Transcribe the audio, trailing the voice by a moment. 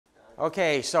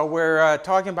Okay, so we're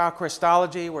talking about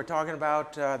Christology. We're talking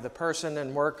about the person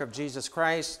and work of Jesus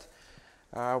Christ.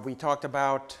 We're talking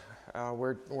about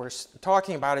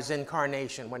his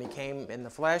incarnation when he came in the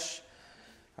flesh.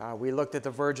 We looked at the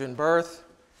virgin birth,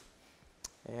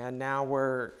 and now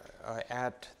we're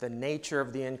at the nature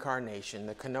of the incarnation,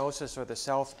 the kenosis, or the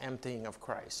self-emptying of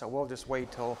Christ. So we'll just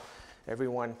wait till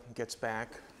everyone gets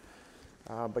back.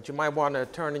 But you might want to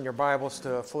turn in your Bibles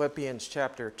to Philippians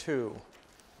chapter 2.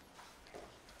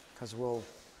 Because we'll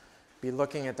be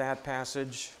looking at that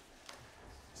passage.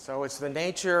 So it's the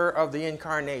nature of the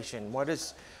incarnation.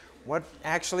 What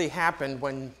actually happened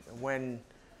when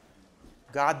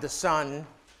God the Son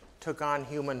took on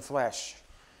human flesh?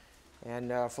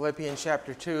 And Philippians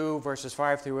chapter 2, verses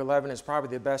 5 through 11 is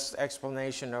probably the best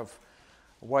explanation of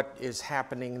what is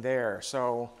happening there.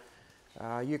 So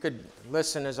you could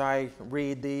listen as I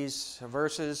read these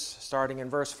verses, starting in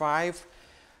verse 5.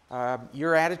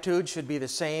 Your attitude should be the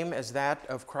same as that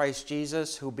of Christ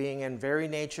Jesus, who being in very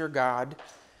nature God,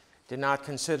 did not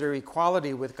consider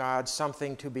equality with God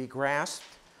something to be grasped,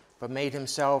 but made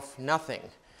himself nothing,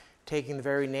 taking the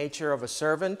very nature of a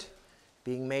servant,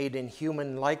 being made in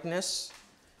human likeness,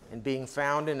 and being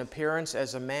found in appearance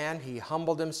as a man, he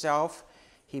humbled himself.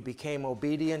 He became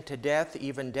obedient to death,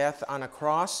 even death on a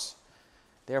cross.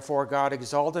 Therefore God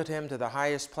exalted him to the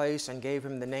highest place and gave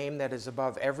him the name that is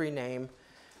above every name,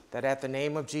 that at the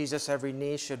name of Jesus every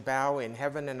knee should bow in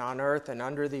heaven and on earth and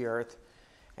under the earth,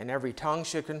 and every tongue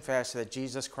should confess that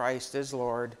Jesus Christ is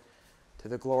Lord, to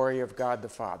the glory of God the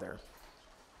Father.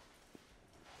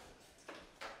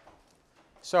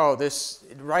 So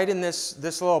right in this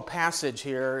little passage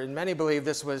here, and many believe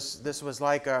this was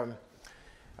like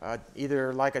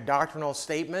either like a doctrinal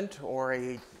statement or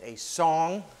a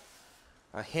song,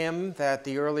 a hymn that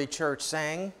the early church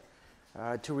sang,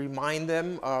 to remind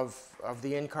them of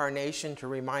the incarnation, to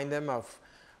remind them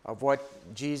of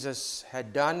what Jesus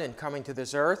had done in coming to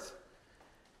this earth.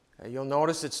 You'll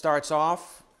notice it starts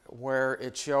off where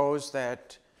it shows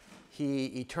that he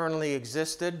eternally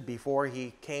existed before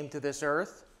he came to this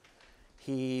earth.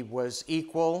 He was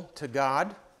equal to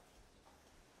God.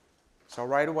 So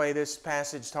right away this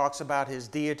passage talks about his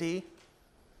deity,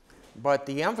 but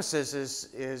the emphasis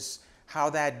is how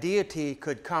that deity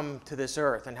could come to this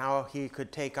earth and how he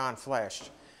could take on flesh.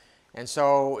 And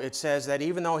so it says that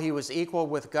even though he was equal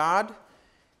with God,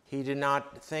 he did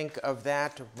not think of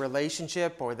that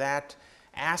relationship or that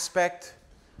aspect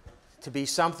to be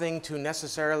something to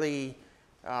necessarily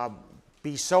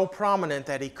be so prominent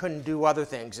that he couldn't do other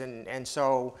things. And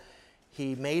so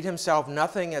he made himself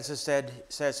nothing, as it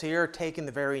says here, taking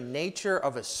the very nature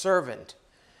of a servant,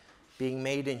 being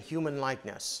made in human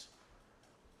likeness.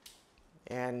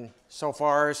 And so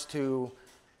far as to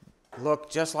look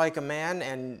just like a man,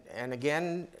 and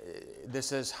again,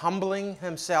 this is humbling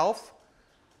himself.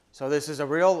 So this is a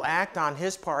real act on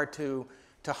his part to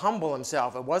humble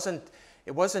himself. It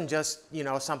wasn't just,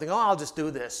 something, I'll just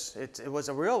do this. It was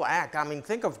a real act. I mean,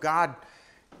 think of God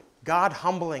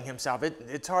humbling himself.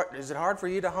 It's hard. Is it hard for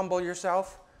you to humble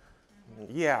yourself?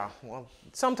 Yeah, well,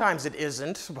 sometimes it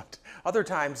isn't, but other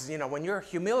times, when you're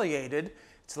humiliated,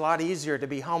 it's a lot easier to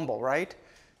be humble, right?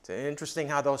 It's interesting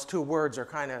how those two words are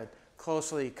kind of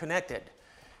closely connected.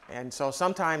 And so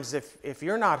sometimes if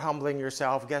you're not humbling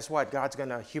yourself, guess what? God's going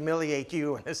to humiliate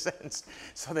you in a sense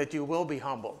so that you will be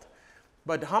humbled.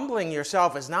 But humbling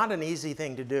yourself is not an easy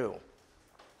thing to do.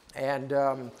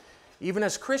 And even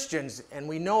as Christians, and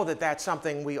we know that that's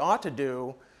something we ought to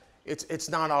do, it's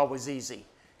not always easy.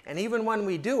 And even when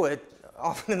we do it,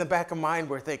 often in the back of mind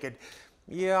we're thinking,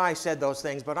 yeah, I said those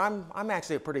things, but I'm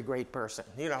actually a pretty great person.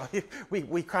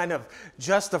 We kind of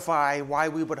justify why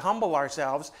we would humble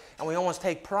ourselves, and we almost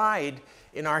take pride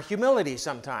in our humility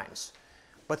sometimes.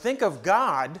 But think of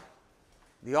God,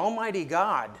 the Almighty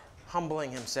God,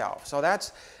 humbling himself. So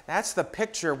that's the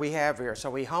picture we have here.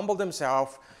 So he humbled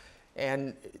himself,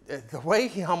 and the way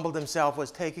he humbled himself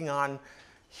was taking on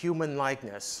human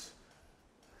likeness.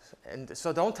 And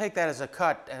so don't take that as a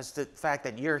cut as the fact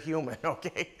that you're human,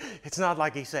 okay? It's not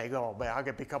like he's saying, oh, man,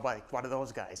 I'll become like one of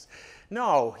those guys.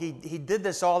 No, he did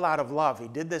this all out of love. He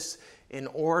did this in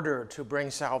order to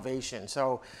bring salvation.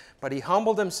 But he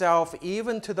humbled himself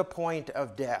even to the point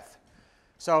of death.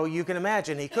 So you can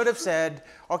imagine, he could have said,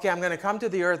 okay, I'm going to come to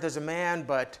the earth as a man,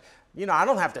 but, I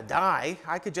don't have to die.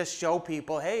 I could just show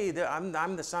people, hey,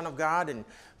 I'm the Son of God, and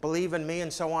believe in me,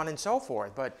 and so on and so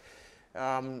forth. But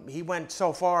he went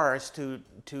so far as to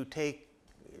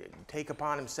take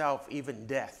upon himself even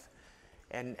death.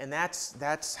 And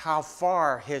that's how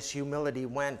far his humility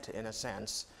went, in a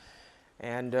sense.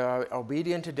 And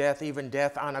obedient to death, even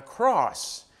death on a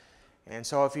cross. And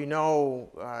so if you know,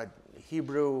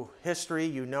 Hebrew history,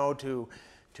 you know to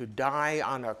die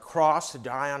on a cross, to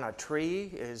die on a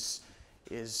tree is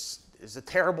a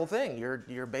terrible thing.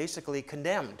 You're basically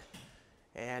condemned.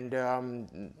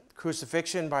 And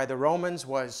crucifixion by the Romans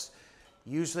was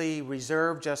usually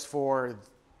reserved just for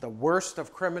the worst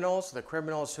of criminals, the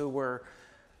criminals who were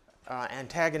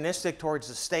antagonistic towards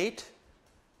the state.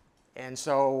 And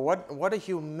so what a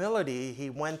humility he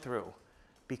went through,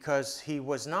 because he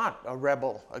was not a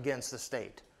rebel against the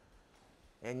state.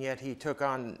 And yet he took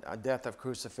on a death of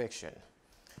crucifixion.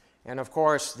 And of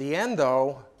course, the end,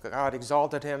 though, God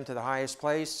exalted him to the highest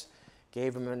place,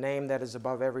 gave him a name that is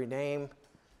above every name.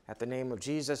 At the name of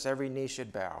Jesus, every knee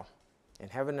should bow. In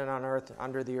heaven and on earth,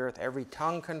 under the earth, every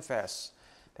tongue confess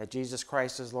that Jesus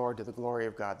Christ is Lord, to the glory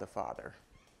of God the Father.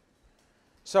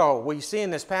 So we see in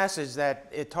this passage that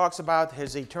it talks about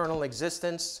his eternal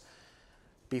existence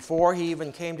before he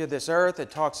even came to this earth. It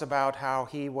talks about how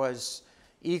he was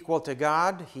equal to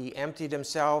God. He emptied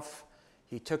himself.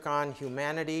 He took on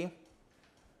humanity.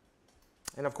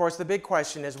 And of course, the big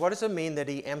question is, what does it mean that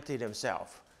he emptied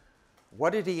himself?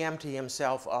 What did he empty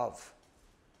himself of?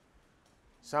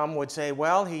 Some would say,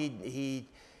 well, he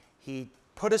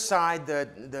put aside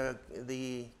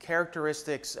the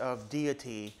characteristics of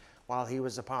deity while he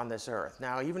was upon this earth.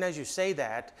 Now, even as you say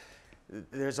that,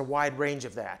 there's a wide range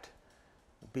of that,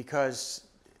 because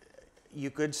you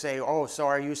could say, oh, so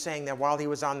are you saying that while he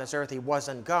was on this earth he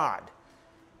wasn't God?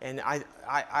 And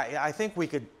I think we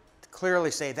could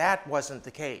clearly say that wasn't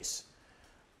the case.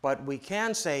 But we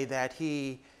can say that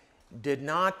he did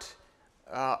not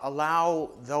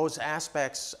allow those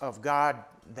aspects of God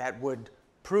that would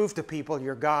prove to people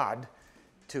you're God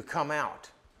to come out.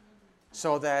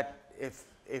 So that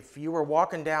if you were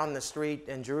walking down the street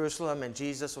in Jerusalem and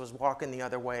Jesus was walking the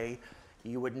other way,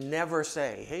 you would never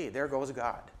say, hey, there goes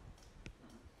God.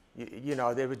 You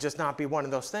know, there would just not be one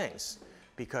of those things,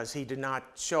 because he did not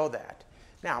show that.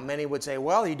 Now, many would say,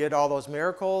 well, he did all those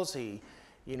miracles. He,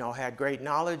 had great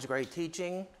knowledge, great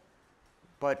teaching.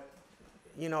 But,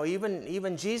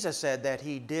 even Jesus said that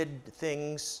he did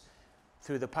things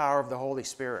through the power of the Holy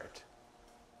Spirit.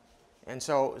 And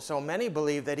so many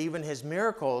believe that even his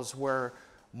miracles were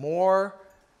more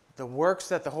the works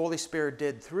that the Holy Spirit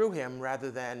did through him rather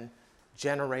than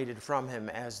generated from him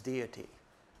as deity.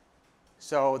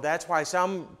 So that's why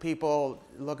some people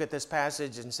look at this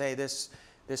passage and say this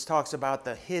talks about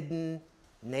the hidden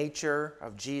nature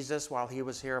of Jesus while he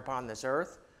was here upon this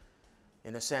earth.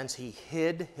 In a sense, he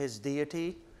hid his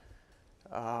deity.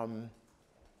 But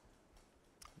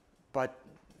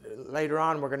later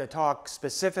on, we're going to talk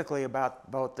specifically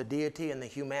about both the deity and the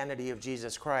humanity of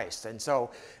Jesus Christ. And so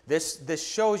this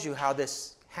shows you how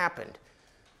this happened,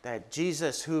 that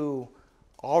Jesus, who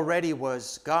already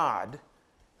was God,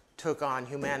 took on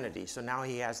humanity. So now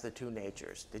he has the two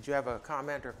natures. Did you have a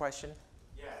comment or question?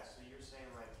 Yeah, so you're saying,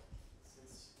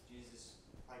 since Jesus,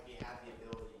 he had the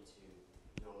ability to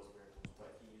do all those miracles,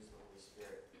 but he used the Holy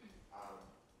Spirit,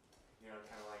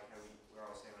 kind of like how we're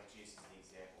always saying, Jesus is the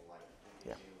example, we can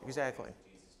do all exactly. the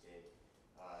things that Jesus did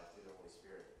through the Holy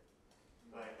Spirit.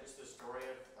 But just the story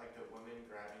of, the woman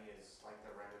grabbing his,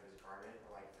 the rem of his garment,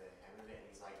 or, the hem of it, and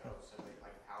he's like, oh, something,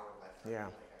 power left from me,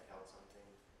 I felt something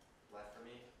left from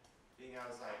me. I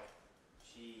was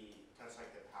she touched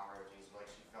the power of Jesus,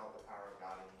 she felt the power of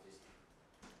God, and he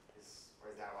just or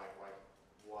is that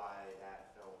why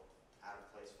that felt out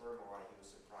of place for him, or why he was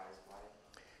surprised by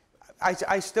it?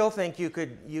 I still think you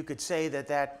could say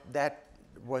that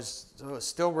was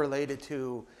still related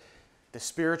to the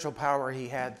spiritual power he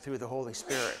had through the Holy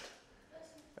Spirit.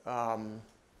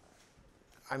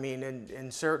 In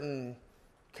certain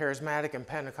charismatic and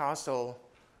Pentecostal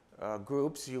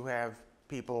groups, you have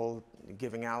people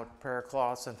giving out prayer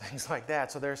cloths and things like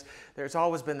that. So there's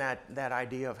always been that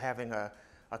idea of having a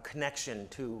connection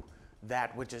to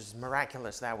that which is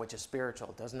miraculous, that which is spiritual.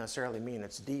 It doesn't necessarily mean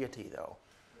it's deity, though.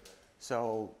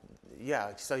 So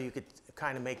you could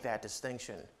kind of make that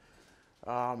distinction.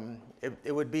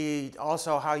 It would be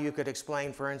also how you could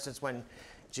explain, for instance, when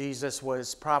Jesus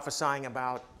was prophesying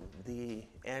about the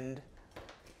end,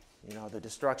 the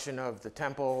destruction of the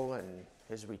temple and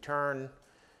his return.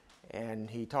 And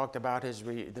he talked about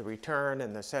the return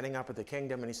and the setting up of the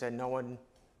kingdom, and he said, no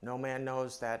man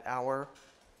knows that hour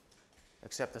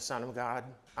except the Son of God,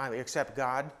 except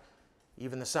God.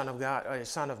 Even the Son of God,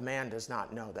 Son of Man does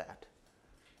not know that.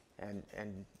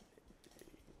 And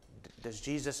does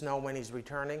Jesus know when he's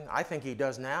returning? I think he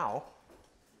does now,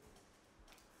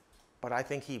 but I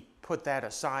think he put that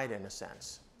aside in a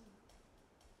sense.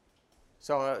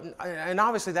 So, and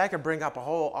obviously that could bring up a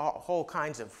whole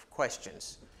kinds of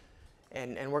questions.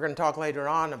 And we're going to talk later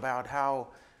on about how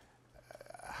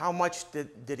how much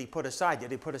did he put aside?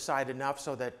 Did he put aside enough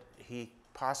so that he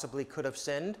possibly could have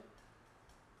sinned?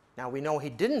 Now we know he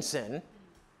didn't sin,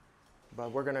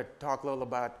 but we're going to talk a little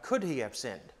about could he have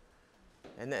sinned?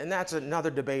 And that's another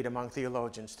debate among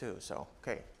theologians too. So,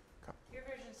 okay. Your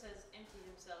version says emptied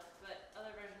himself, but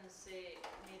other versions say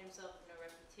made himself of no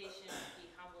reputation, he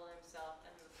humbled himself,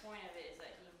 and the point of it is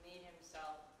that he made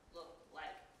himself look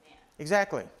like man.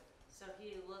 Exactly. So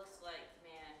he looks like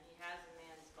man, he has a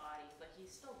man's body, but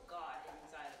he's still God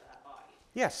inside of that body.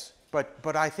 Yes,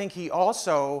 but I think he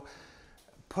also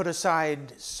put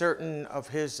aside certain of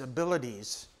his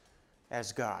abilities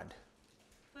as God.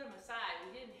 Put him aside.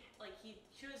 We didn't, like, he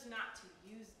chose not to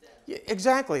use them. Yeah,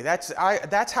 exactly.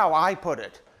 That's how I put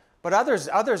it. But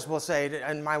others will say,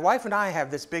 and my wife and I have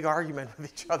this big argument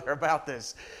with each other about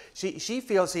this. She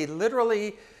feels he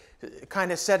literally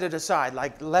kind of set it aside,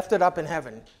 like left it up in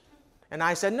heaven. And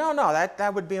I said, no,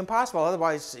 that would be impossible.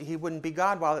 Otherwise, he wouldn't be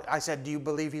God. Well, I said, do you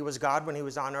believe he was God when he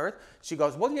was on earth? She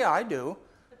goes, well, yeah, I do.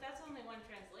 But that's only one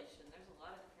translation. There's a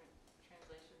lot of different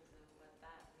translations of what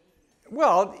that means.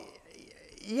 Well,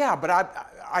 yeah, but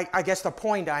I guess the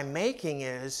point I'm making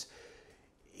is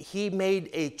he made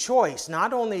a choice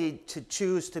not only to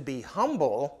choose to be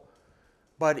humble,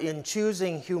 but in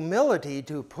choosing humility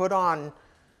to put on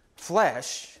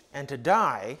flesh and to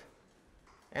die.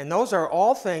 And those are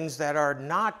all things that are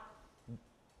not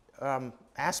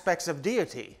aspects of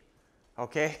deity.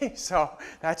 Okay? So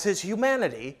that's his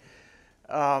humanity.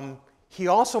 He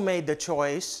also made the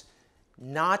choice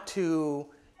not to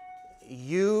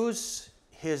use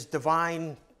his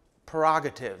divine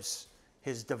prerogatives,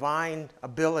 his divine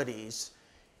abilities,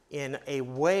 in a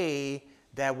way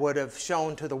that would have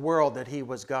shown to the world that he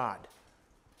was God.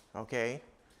 Okay?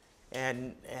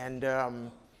 And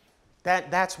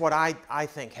that's what I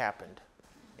think happened.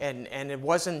 And it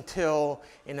wasn't until,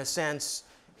 in a sense,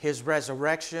 his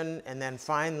resurrection and then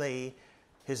finally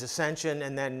his ascension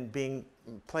and then being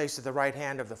placed at the right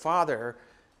hand of the Father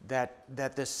that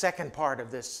the second part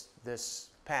of this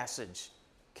passage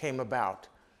came about.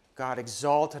 God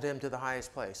exalted him to the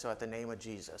highest place, so at the name of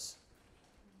Jesus.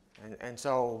 And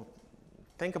so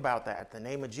think about that, the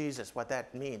name of Jesus, what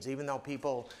that means. Even though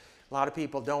a lot of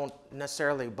people don't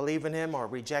necessarily believe in him or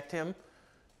reject him,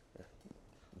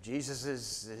 Jesus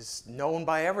is known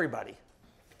by everybody.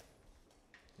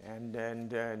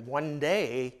 And one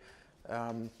day,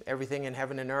 everything in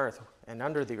heaven and earth and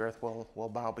under the earth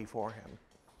will bow before him.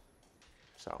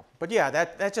 So, but yeah,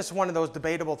 that's just one of those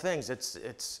debatable things.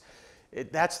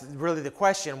 That's really the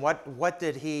question. What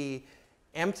did he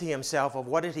empty himself of?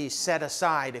 What did he set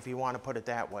aside, if you want to put it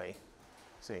that way?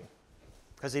 See,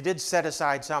 because he did set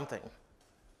aside something.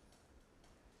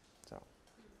 So,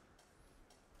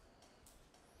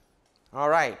 all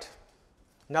right.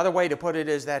 Another way to put it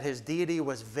is that his deity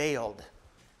was veiled.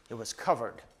 It was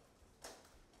covered.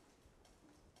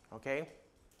 Okay?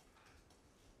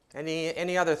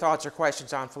 Any other thoughts or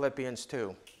questions on Philippians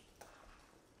 2?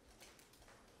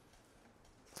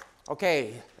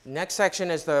 Okay, next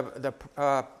section is the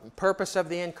purpose of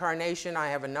the incarnation. I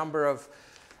have a number of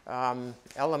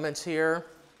elements here.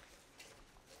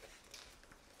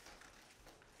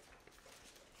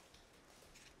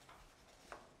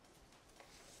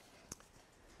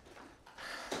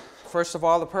 First of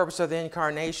all, the purpose of the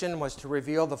incarnation was to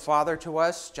reveal the Father to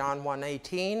us. John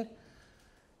 1:18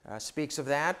 speaks of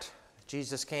that.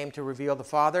 Jesus came to reveal the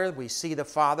Father. We see the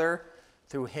Father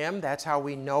through him. That's how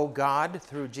we know God,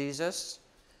 through Jesus.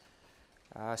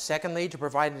 Secondly, to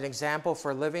provide an example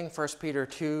for living. 1 Peter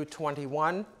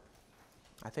 2:21.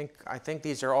 I think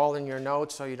these are all in your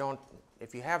notes, so you don't,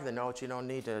 if you have the notes, you don't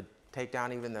need to take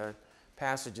down even the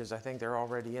passages. I think they're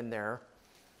already in there.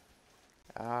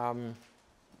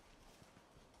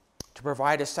 To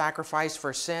provide a sacrifice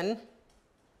for sin.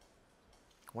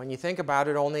 When you think about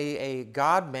it, only a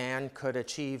God-man could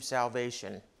achieve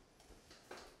salvation.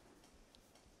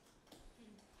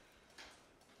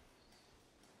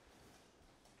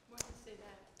 Why do you say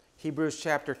that? Hebrews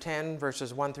chapter 10,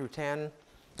 verses 1 through 10.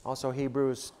 Also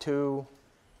Hebrews 2,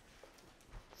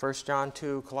 1 John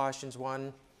 2, Colossians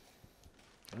 1.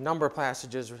 A number of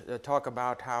passages talk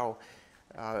about how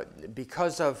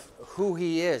because of who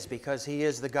he is, because he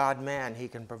is the God-man, he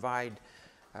can provide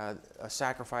a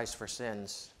sacrifice for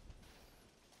sins.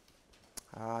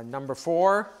 Number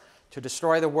 4, to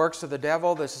destroy the works of the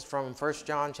devil. This is from 1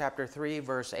 John chapter 3,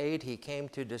 verse 8. He came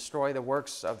to destroy the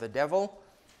works of the devil.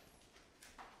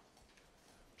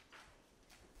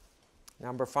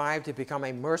 Number 5, to become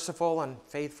a merciful and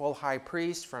faithful high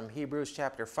priest, from Hebrews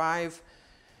chapter 5.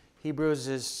 Hebrews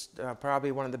is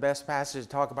probably one of the best passages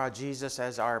to talk about Jesus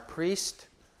as our priest.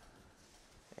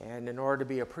 And in order to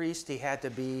be a priest, he had to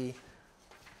be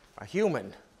a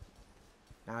human.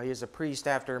 Now, he is a priest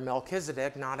after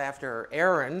Melchizedek, not after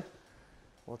Aaron.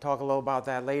 We'll talk a little about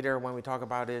that later when we talk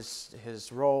about his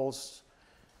roles.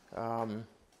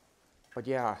 But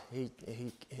yeah,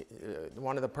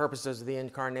 one of the purposes of the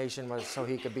incarnation was so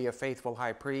he could be a faithful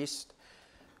high priest.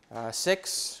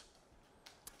 6,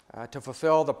 to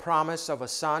fulfill the promise of a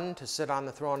son to sit on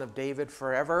the throne of David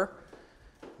forever.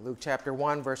 Luke chapter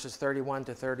 1, verses 31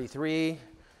 to 33,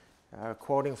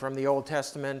 quoting from the Old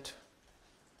Testament.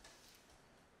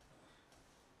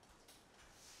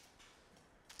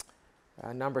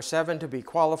 Number 7, to be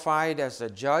qualified as a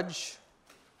judge.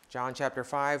 John chapter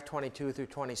 5, 22 through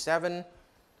 27.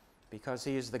 Because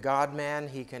he is the God-man,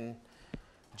 he can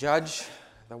judge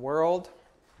the world.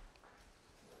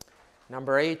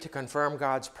 Number 8, to confirm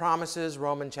God's promises.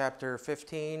 Romans chapter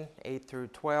 15, 8 through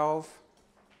 12.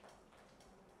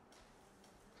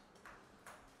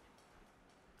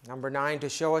 Number 9, to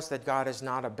show us that God has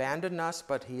not abandoned us,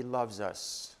 but he loves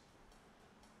us.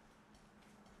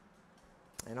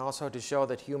 And also to show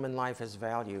that human life has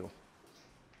value.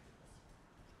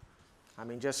 I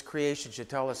mean, just creation should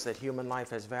tell us that human life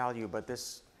has value, but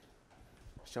this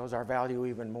shows our value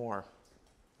even more.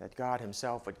 That God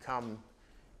himself would come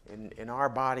in our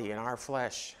body, in our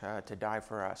flesh, to die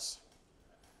for us.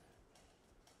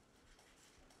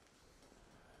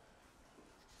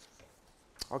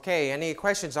 Okay, any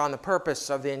questions on the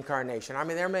purpose of the incarnation? I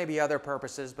mean, there may be other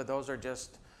purposes, but those are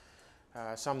just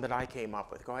some that I came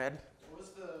up with. Go ahead. What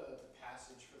was the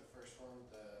passage for the first one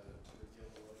to reveal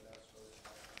the Lord that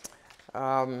was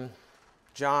talking about?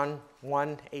 John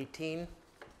 1:18.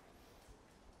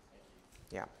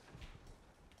 Yeah.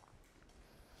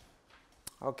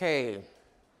 Okay,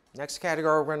 next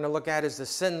category we're going to look at is the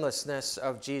sinlessness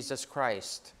of Jesus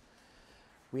Christ.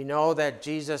 We know that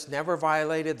Jesus never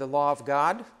violated the law of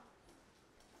God.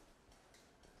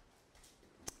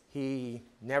 He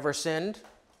never sinned,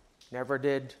 never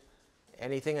did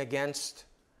anything against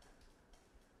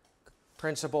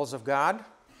principles of God.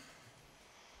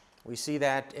 We see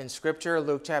that in Scripture,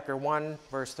 Luke chapter 1,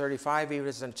 verse 35, even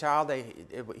as a child,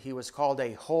 he was called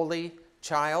a holy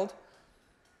child.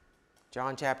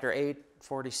 John chapter 8,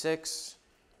 46,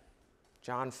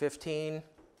 John 15.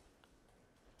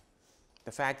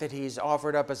 The fact that he's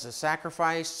offered up as a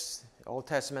sacrifice, the Old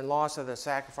Testament law said the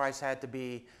sacrifice had to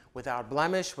be without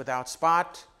blemish, without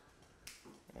spot.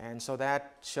 And so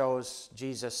that shows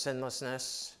Jesus'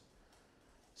 sinlessness.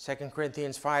 2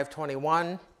 Corinthians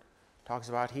 5:21 talks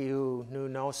about he who knew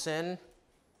no sin,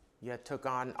 yet took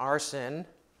on our sin.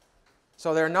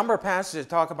 So there are a number of passages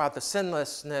that talk about the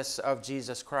sinlessness of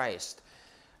Jesus Christ.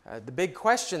 The big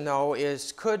question, though,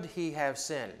 is could he have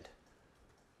sinned?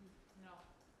 No.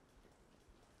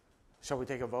 Shall we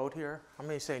take a vote here? How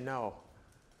many say no?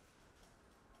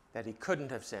 That he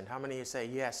couldn't have sinned. How many say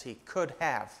yes, he could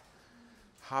have?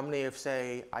 How many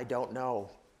say, I don't know?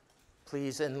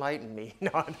 Please enlighten me. No,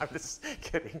 I'm just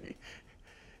kidding.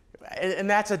 And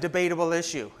that's a debatable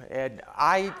issue. And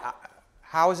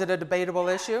how is it a debatable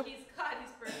issue? He's God,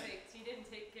 he's perfect. He didn't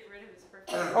get rid of his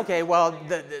perfection. Okay, well,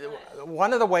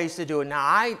 one of the ways to do it.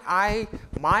 Now,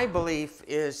 my belief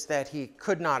is that he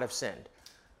could not have sinned.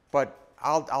 But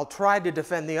I'll try to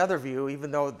defend the other view,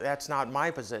 even though that's not my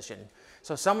position.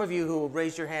 So some of you who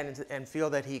raise your hand and feel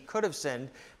that he could have sinned,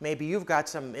 maybe you've got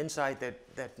some insight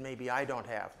that maybe I don't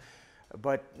have.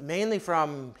 But mainly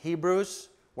from Hebrews,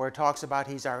 where it talks about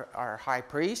he's our high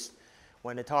priest,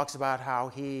 when it talks about how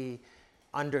he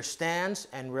understands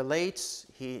and relates,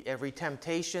 every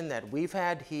temptation that we've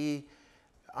had, he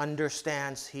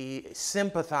understands, he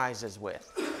sympathizes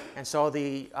with. And so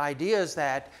the idea is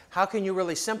that how can you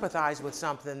really sympathize with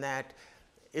something that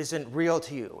isn't real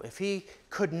to you? If he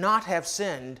could not have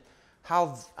sinned,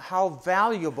 how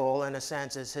valuable, in a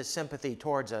sense, is his sympathy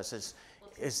towards us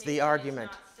is the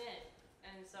argument. Not sin,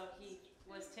 and so he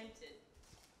was tempted.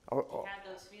 Oh, He had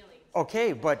those feelings.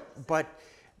 okay, but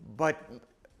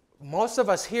most of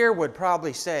us here would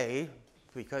probably say,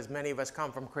 because many of us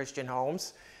come from Christian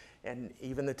homes, and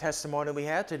even the testimony we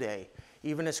had today,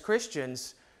 even as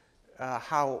Christians,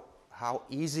 how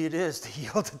easy it is to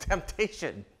yield to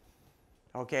temptation.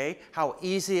 Okay? How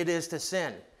easy it is to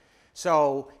sin.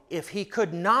 So if he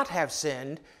could not have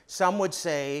sinned, some would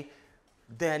say,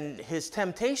 then his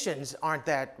temptations aren't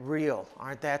that real,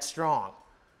 aren't that strong.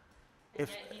 And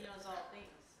yet he knows all things,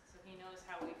 so he knows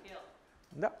how we feel.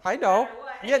 No, I know. No matter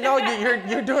what. Yeah, no,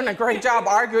 you're doing a great job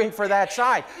arguing for that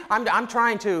side. I'm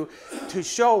trying to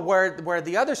show where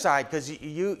the other side, because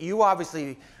you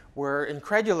obviously were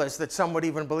incredulous that some would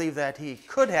even believe that he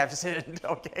could have sinned.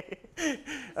 Okay,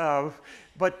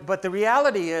 but the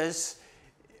reality is,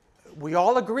 we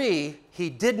all agree he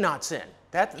did not sin.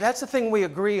 That's the thing we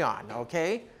agree on,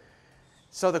 okay?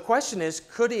 So the question is,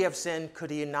 could he have sinned? Could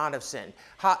he not have sinned?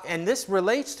 And this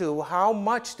relates to how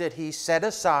much did he set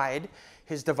aside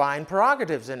his divine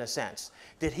prerogatives, in a sense?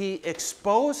 Did he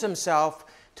expose himself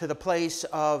to the place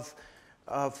of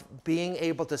being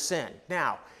able to sin?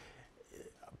 Now,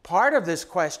 part of this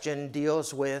question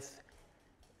deals with,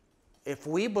 if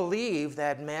we believe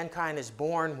that mankind is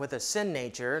born with a sin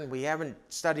nature, and we haven't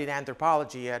studied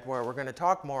anthropology yet where we're going to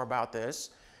talk more about this,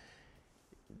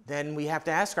 then we have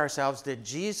to ask ourselves, did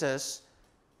Jesus,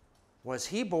 was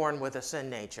he born with a sin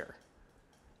nature?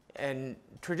 And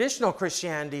traditional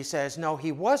Christianity says, no,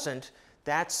 he wasn't.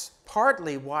 That's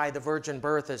partly why the virgin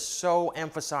birth is so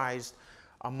emphasized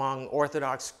among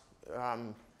Orthodox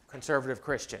conservative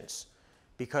Christians,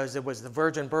 because it was the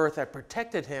virgin birth that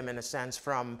protected him, in a sense,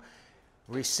 from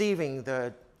receiving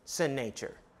the sin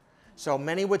nature. So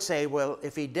many would say, well,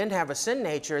 if he didn't have a sin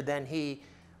nature, then he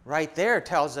right there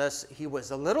tells us he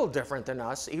was a little different than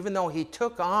us. Even though he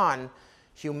took on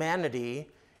humanity,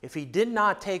 if he did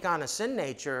not take on a sin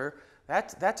nature,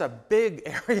 that's a big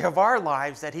area of our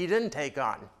lives that he didn't take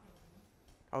on.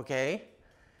 Okay?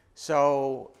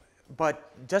 So,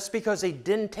 but just because he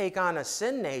didn't take on a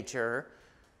sin nature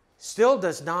still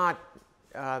does not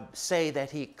say that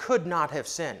he could not have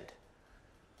sinned.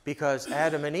 Because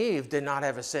Adam and Eve did not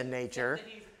have a sin nature.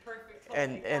 He's perfect,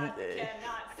 and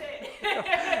cannot sin.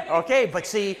 Okay, but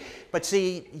see,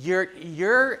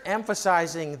 you're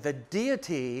emphasizing the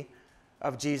deity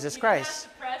of Jesus Christ.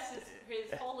 You don't have to press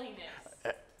his holiness.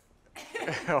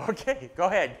 Okay, go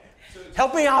ahead.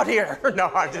 Help me out here.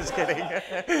 No, I'm just kidding.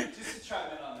 Just to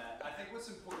chime in on that, I think what's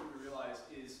important to realize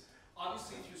is,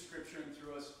 obviously through Scripture and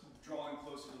through us drawing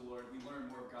closer to the Lord, we learn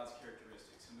more of God's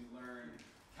characteristics, and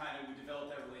we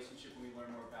develop that relationship and we learn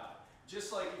more about it.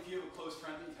 Just like if you have a close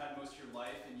friend that you've had most of your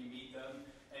life and you meet them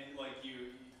and like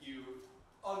you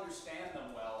understand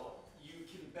them well, you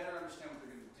can better understand what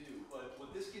they're going to do. But what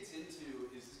this gets into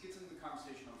the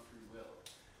conversation on free will.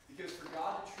 Because for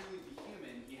God to truly be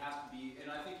human, he has to be, and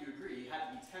I think you agree, he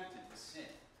had to be tempted to sin.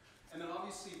 And then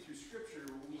obviously through Scripture,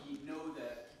 we know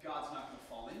that God's not going to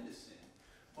fall into sin.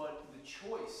 But the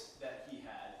choice that he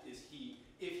had is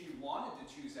if he wanted to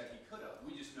choose that, he could have.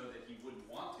 We just know that he wouldn't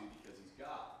want to because he's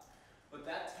God. But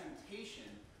that temptation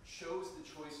shows the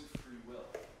choice of free will.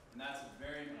 And that's a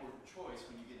very important choice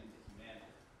when you get into humanity.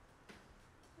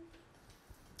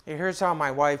 Here's how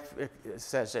my wife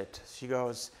says it. She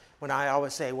goes, when I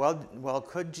always say, well,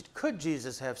 could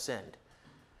Jesus have sinned?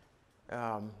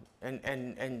 And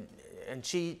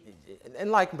she,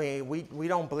 and like me, we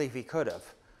don't believe he could have.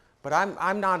 But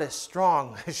I'm not as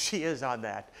strong as she is on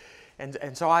that.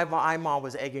 And so I'm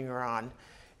always egging her on.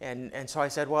 And so I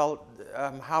said, well,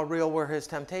 how real were his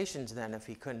temptations then if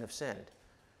he couldn't have sinned?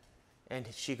 And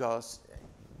she goes,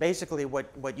 basically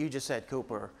what you just said,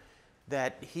 Cooper,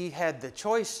 that he had the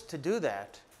choice to do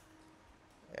that.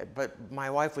 But my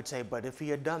wife would say, but if he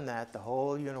had done that, the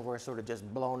whole universe would have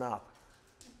just blown up,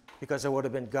 because it would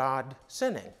have been God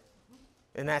sinning.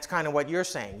 And that's kind of what you're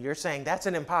saying. You're saying that's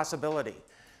an impossibility.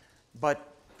 But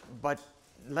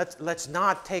let's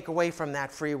not take away from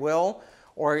that free will.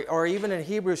 Or even in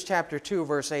Hebrews chapter 2,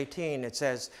 verse 18, it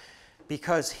says,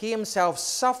 because he himself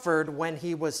suffered when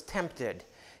he was tempted,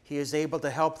 he is able to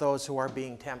help those who are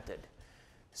being tempted.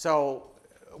 So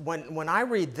when I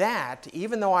read that,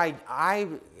 even though I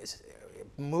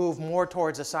move more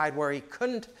towards the side where he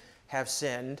couldn't have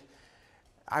sinned,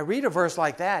 I read a verse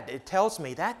like that, it tells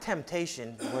me that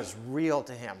temptation was real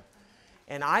to him.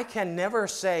 And I can never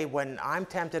say when I'm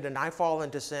tempted and I fall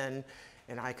into sin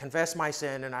and I confess my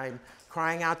sin and I'm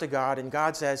crying out to God and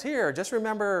God says, here, just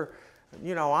remember,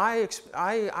 you know, I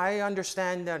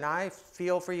understand and I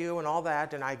feel for you and all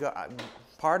that. And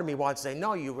part of me wants to say,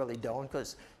 no, you really don't,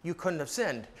 because you couldn't have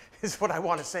sinned, is what I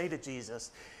want to say to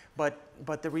Jesus. But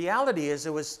the reality is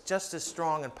it was just as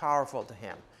strong and powerful to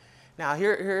him. Now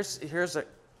here's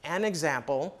an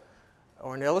example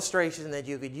or an illustration that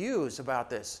you could use about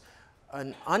this.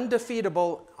 An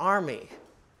undefeatable army,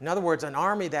 in other words, an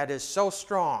army that is so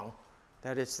strong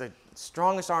that it's the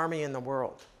strongest army in the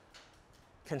world,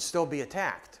 can still be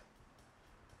attacked,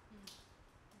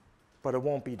 but it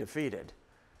won't be defeated.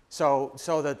 So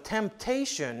the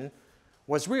temptation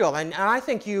was real, and I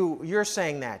think you're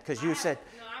saying that because you said.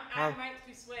 No, I might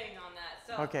be swaying on that.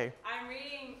 So okay. I'm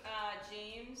reading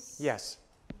James. Yes.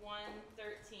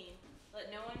 1:13. Let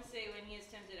no one say when he is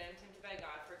tempted, I am tempted by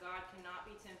God, for God cannot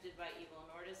be tempted by evil,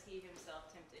 nor does he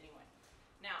himself tempt anyone.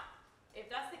 Now,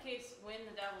 if that's the case when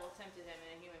the devil tempted him in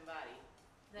a human body,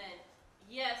 then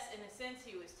yes, in a sense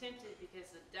he was tempted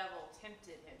because the devil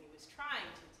tempted him. He was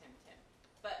trying to tempt him.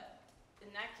 But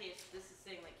in that case, this is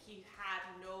saying like he had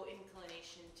no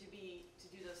inclination to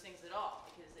do those things at all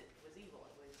because it was evil.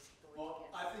 It was the way Well,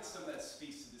 he I think some of that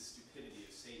speaks to the stupidity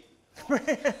of Satan. I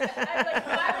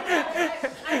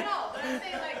know, but I'm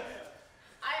saying like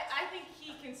I think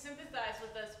he can sympathize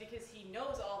with us because he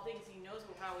knows all things. He knows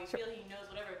how we feel. He knows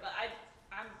whatever. But I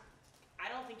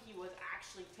don't think he was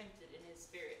actually tempted in his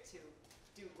spirit to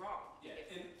do wrong. Yeah,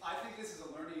 and I think this is a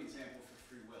learning example for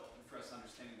free will and for us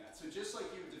understanding that. So just like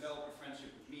you develop a friendship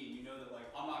with me, and you know that like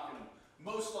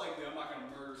most likely I'm not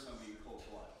gonna murder somebody in cold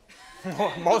blood.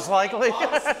 Most likely. And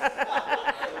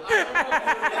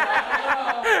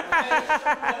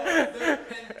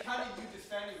kind of you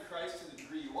defending Christ to the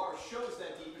degree you are shows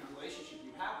that deepened relationship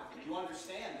you have with him. You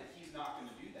understand that he's not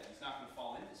going to do that. He's not going to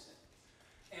fall into sin.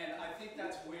 And I think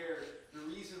that's where the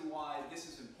reason why this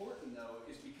is important, though,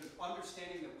 is because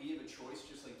understanding that we have a choice,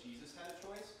 just like Jesus had a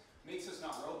choice, makes us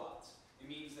not robots. It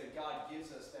means that God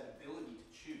gives us that ability to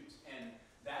choose. And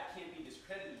that can't be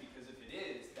discredited because if it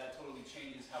is, that totally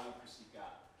changes how we perceive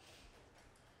God.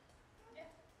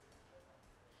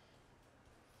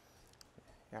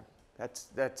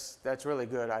 That's really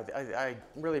good. I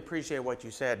really appreciate what you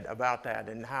said about that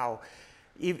and how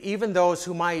even those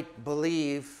who might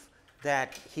believe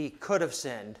that he could have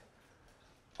sinned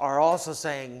are also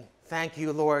saying, thank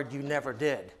you, Lord, you never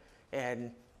did.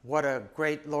 And what a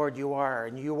great Lord you are,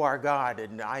 and you are God,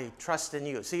 and I trust in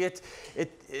you. See,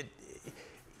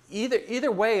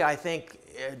 either way, I think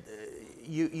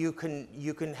you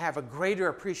can have a greater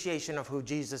appreciation of who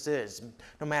Jesus is,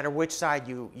 no matter which side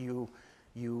you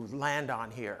land on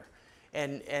here.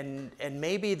 And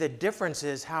maybe the difference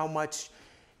is how much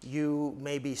you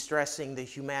may be stressing the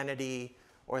humanity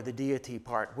or the deity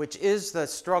part, which is the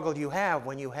struggle you have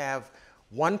when you have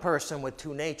one person with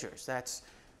two natures.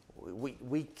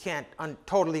 We can't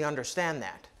totally understand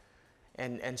that.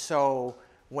 And so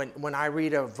when I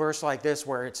read a verse like this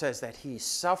where it says that he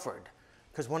suffered,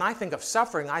 because when I think of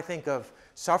suffering, I think of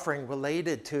suffering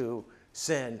related to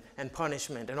sin and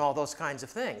punishment and all those kinds of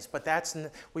things. But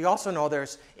we also know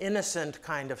there's innocent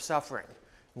kind of suffering,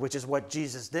 which is what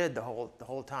Jesus did the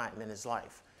whole time in his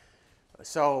life. But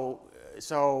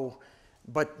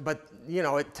you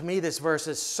know, to me, this verse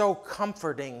is so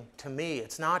comforting to me.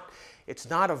 It's not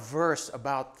a verse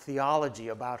about theology,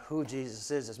 about who Jesus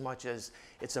is, as much as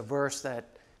it's a verse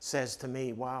that says to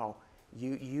me, wow,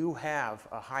 you have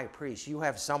a high priest. You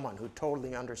have someone who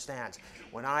totally understands.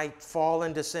 When I fall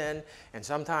into sin, and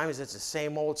sometimes it's the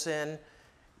same old sin,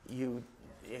 you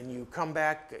come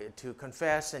back to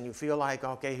confess, and you feel like,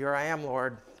 okay, here I am,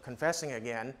 Lord, confessing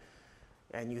again.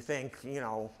 And you think, you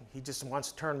know, he just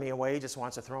wants to turn me away, just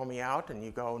wants to throw me out. And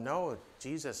you go, no,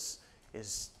 Jesus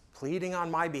is pleading on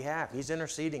my behalf. He's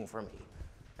interceding for me.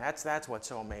 That's what's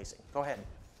so amazing. Go ahead.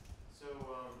 So,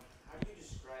 how do you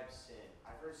describe sin?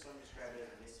 I've heard some describe it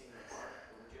as missing the mark.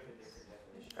 Would you have a different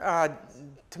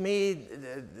definition? To me,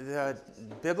 the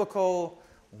biblical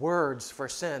words for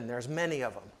sin, there's many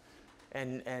of them.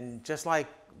 And just like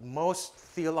most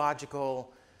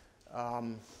theological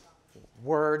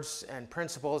words and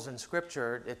principles in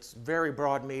Scripture, it's very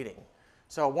broad meaning.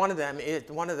 So one of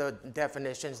the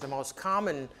definitions, the most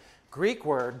common Greek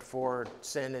word for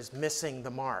sin is missing the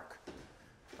mark.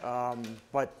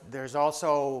 But there's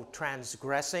also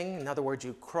transgressing. In other words,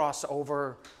 you cross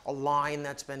over a line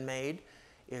that's been made.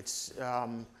 It's I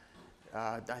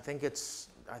think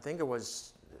it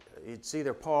was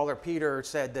either Paul or Peter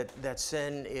said that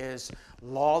sin is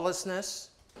lawlessness.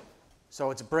 So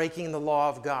it's breaking the law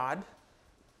of God.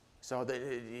 So that,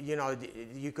 you know,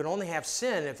 you can only have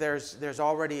sin if there's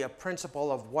already a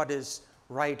principle of what is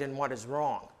right and what is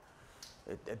wrong.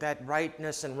 That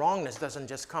rightness and wrongness doesn't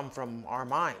just come from our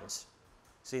minds.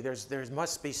 See, there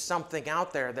must be something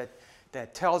out there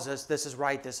that tells us this is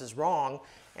right, this is wrong,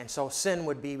 and so sin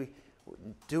would be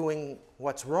doing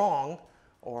what's wrong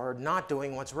or not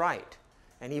doing what's right.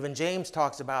 And even James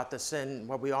talks about the sin,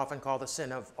 what we often call the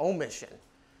sin of omission.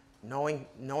 Knowing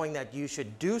that you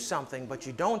should do something but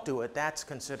you don't do it, that's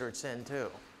considered sin too.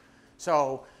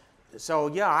 So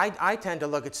yeah, I tend to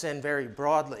look at sin very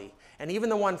broadly. And even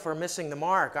the one for missing the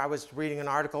mark, I was reading an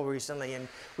article recently, and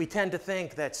we tend to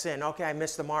think that sin, okay, I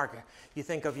missed the mark. You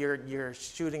think of you're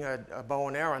shooting a bow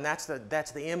and arrow, and that's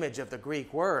the image of the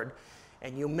Greek word,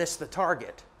 and you miss the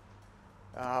target.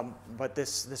 But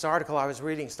this article I was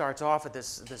reading starts off with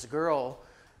this girl.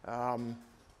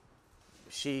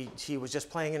 She was just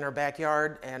playing in her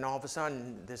backyard, and all of a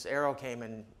sudden this arrow came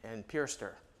and pierced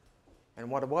her. And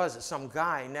what it was is some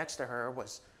guy next to her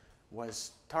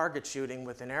was target shooting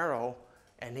with an arrow,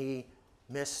 and he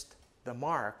missed the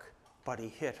mark, but he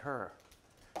hit her.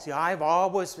 See, I've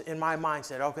always, in my mind,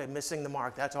 said, okay, missing the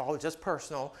mark, that's all just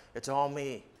personal, it's all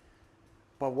me.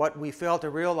 But what we fail to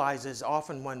realize is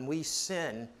often when we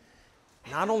sin,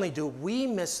 not only do we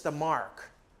miss the mark,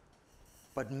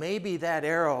 but maybe that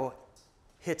arrow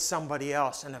hits somebody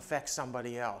else and affects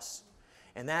somebody else.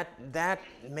 And that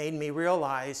made me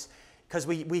realize, because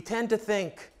we tend to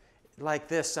think like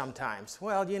this sometimes.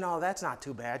 Well, you know, that's not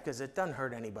too bad because it doesn't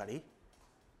hurt anybody.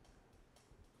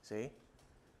 See?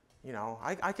 You know,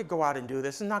 I could go out and do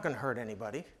this. It's not going to hurt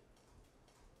anybody.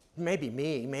 Maybe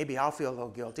me. Maybe I'll feel a little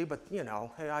guilty, but, you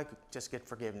know, hey, I could just get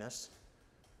forgiveness.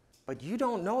 But you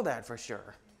don't know that for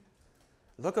sure.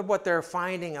 Look at what they're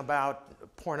finding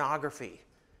about pornography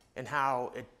and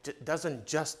how it doesn't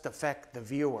just affect the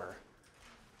viewer.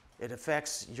 It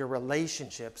affects your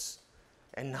relationships,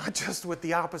 and not just with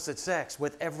the opposite sex,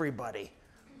 with everybody.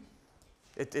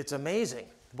 It's amazing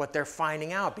what they're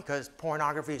finding out, because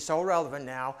pornography is so relevant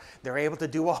now. They're able to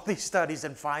do all these studies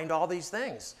and find all these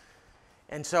things.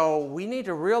 And so we need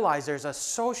to realize there's a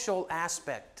social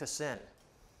aspect to sin.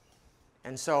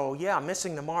 And so, yeah,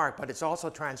 missing the mark, but it's also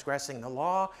transgressing the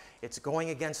law. It's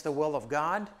going against the will of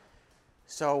God.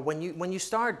 So when you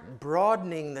start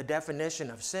broadening the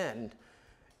definition of sin,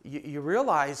 you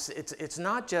realize it's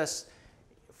not just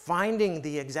finding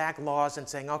the exact laws and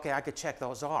saying, okay, I could check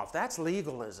those off. That's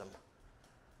legalism.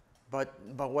 But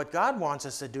what God wants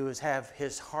us to do is have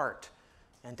his heart,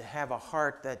 and to have a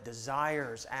heart that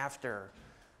desires after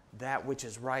that which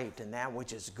is right and that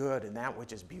which is good and that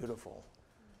which is beautiful.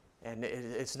 And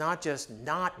it's not just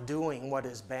not doing what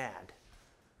is bad.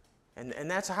 And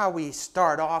that's how we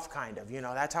start off, kind of. You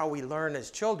know, that's how we learn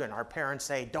as children. Our parents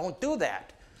say, don't do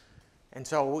that. And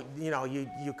so, you know,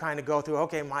 you kind of go through,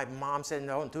 okay, my mom said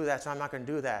don't do that, so I'm not going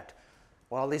to do that.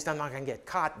 Well, at least I'm not going to get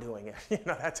caught doing it. You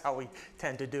know, that's how we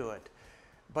tend to do it.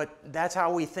 But that's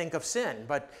how we think of sin.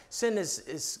 But sin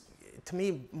is to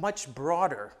me, much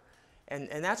broader.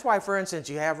 And that's why, for instance,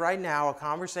 you have right now a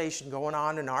conversation going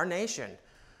on in our nation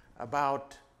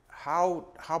about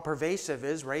how pervasive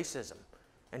is racism.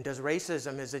 And does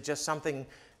racism, is it just something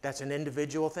that's an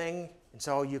individual thing? And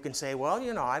so you can say, well,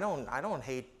 you know, I don't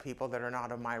hate people that are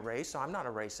not of my race, so I'm not a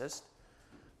racist.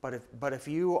 But if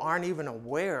you aren't even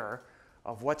aware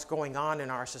of what's going on in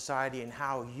our society and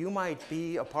how you might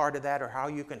be a part of that or how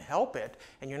you can help it,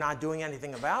 and you're not doing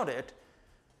anything about it,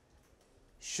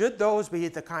 should those be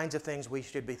the kinds of things we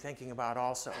should be thinking about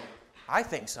also? I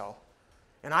think so.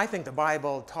 And I think the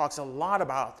Bible talks a lot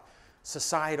about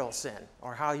societal sin,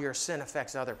 or how your sin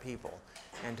affects other people.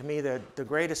 And to me, the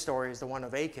greatest story is the one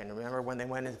of Achan. Remember when they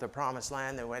went into the promised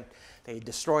land, they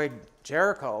destroyed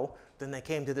Jericho, then they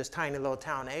came to this tiny little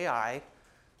town, Ai,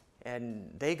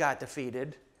 and they got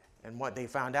defeated. And what they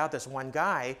found out, this one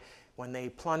guy, when they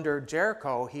plundered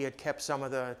Jericho, he had kept some of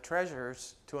the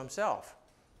treasures to himself.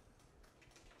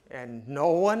 And no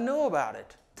one knew about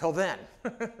it till then.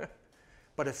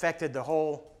 But affected the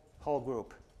whole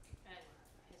group. And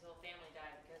his whole family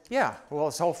died because of Yeah, well,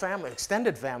 his whole family,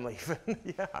 extended family even.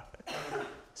 Yeah.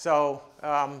 So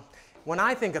when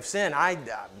I think of sin,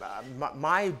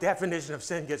 my definition of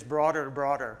sin gets broader and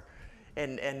broader.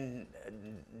 And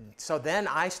so then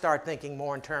I start thinking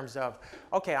more in terms of,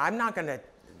 okay, I'm not going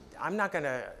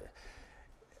to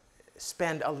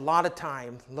spend a lot of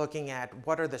time looking at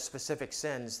what are the specific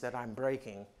sins that I'm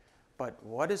breaking, but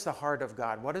what is the heart of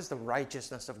God? What is the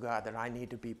righteousness of God that I need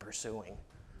to be pursuing?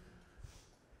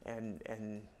 And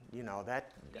you know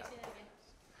that. Can you say that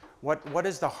again? What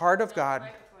is the heart of God?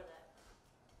 Right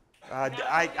before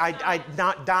that.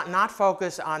 I not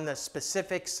focus on the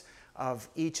specifics of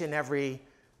each and every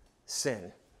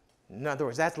sin. In other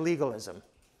words, that's legalism.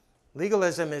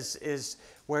 Legalism is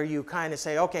where you kind of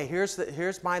say, okay,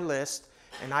 here's my list,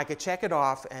 and I could check it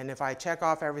off, and if I check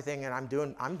off everything, and I'm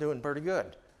doing pretty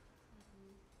good.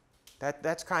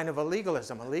 That's kind of a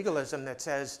legalism that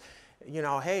says, you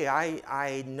know, hey,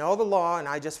 I know the law and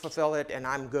I just fulfill it and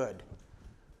I'm good.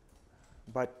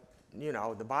 But you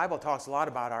know, the Bible talks a lot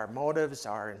about our motives,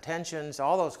 our intentions,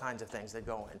 all those kinds of things that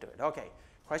go into it. Okay,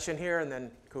 question here, and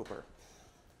then Cooper.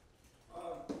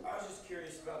 I was just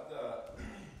curious about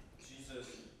Jesus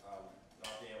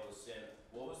not being able to sin.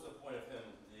 What was the point of him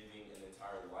living an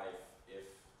entire life if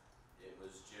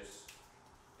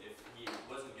he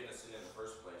wasn't going to sin in the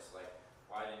first place? Like,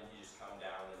 why didn't he just come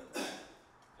down and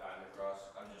die on the cross?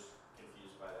 I'm just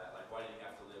confused by that. Like, why did he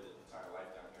have to live his entire life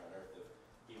down here on earth if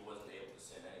he wasn't able to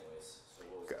sin anyways? So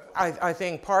what was the point? I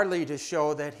think partly to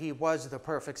show that he was the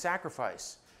perfect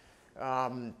sacrifice.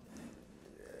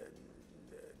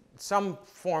 Some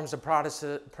forms of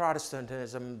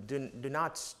Protestantism do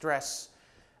not stress.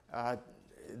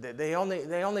 They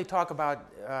only talk about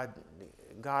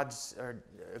God's or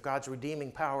God's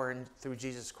redeeming power through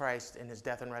Jesus Christ in his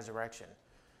death and resurrection.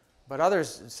 But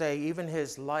others say even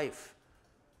his life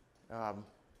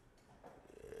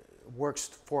works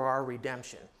for our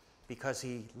redemption because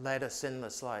he led a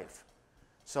sinless life.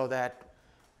 So that,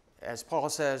 as Paul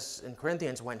says in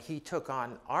Corinthians, when he took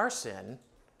on our sin,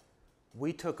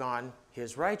 we took on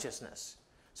his righteousness.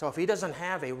 So if he doesn't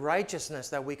have a righteousness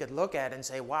that we could look at and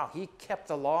say, wow, he kept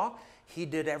the law, he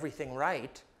did everything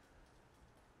right,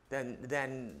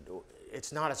 then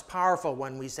it's not as powerful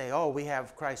when we say, oh, we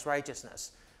have Christ's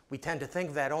righteousness. We tend to think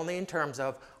of that only in terms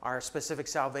of our specific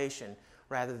salvation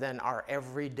rather than our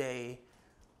everyday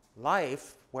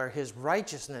life where his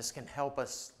righteousness can help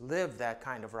us live that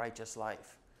kind of righteous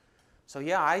life. So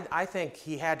yeah, I think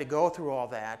he had to go through all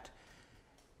that.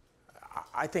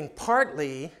 I think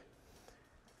partly,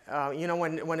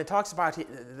 when it talks about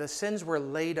the sins were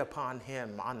laid upon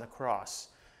him on the cross,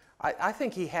 I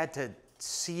think he had to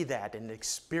see that and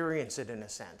experience it in a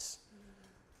sense.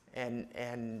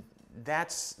 And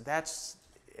that's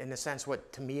in a sense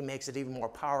what to me makes it even more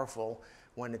powerful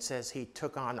when it says he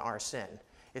took on our sin.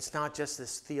 It's not just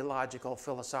this theological,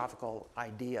 philosophical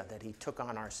idea that he took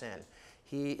on our sin.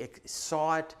 He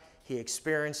saw it, he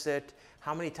experienced it.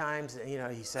 How many times,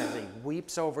 he says he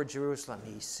weeps over Jerusalem.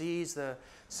 He sees the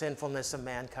sinfulness of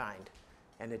mankind,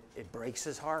 and it breaks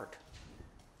his heart.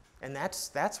 And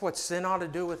that's what sin ought to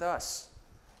do with us.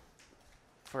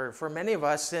 For many of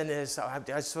us, sin is, I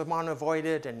just want to avoid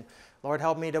it, and Lord,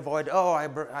 help me to avoid, oh,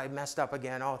 I messed up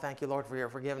again. Oh, thank you, Lord, for your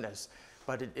forgiveness.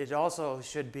 But it also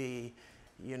should be,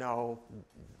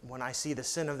 when I see the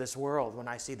sin of this world, when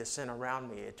I see the sin around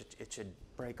me, it should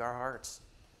break our hearts.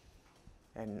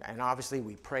 And obviously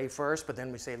we pray first, but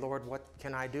then we say, Lord, what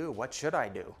can I do? What should I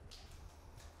do?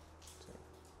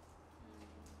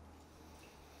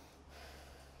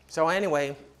 So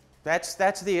anyway, that's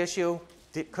the issue.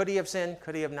 Could he have sinned?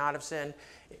 Could he have not have sinned?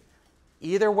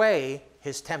 Either way,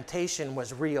 his temptation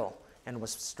was real and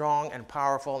was strong and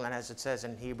powerful. And as it says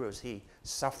in Hebrews, he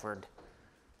suffered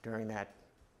during that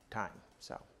time.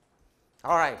 So,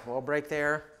 all right, we'll break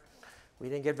there. We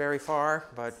didn't get very far,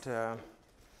 but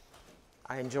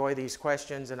I enjoy these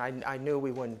questions, and I knew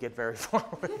we wouldn't get very far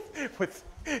with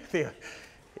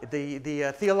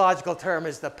the theological term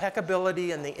is the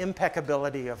peccability and the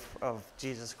impeccability of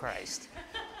Jesus Christ.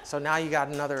 So now you got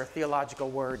another theological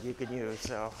word you can use.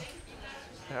 So,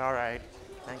 all right,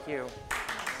 thank you.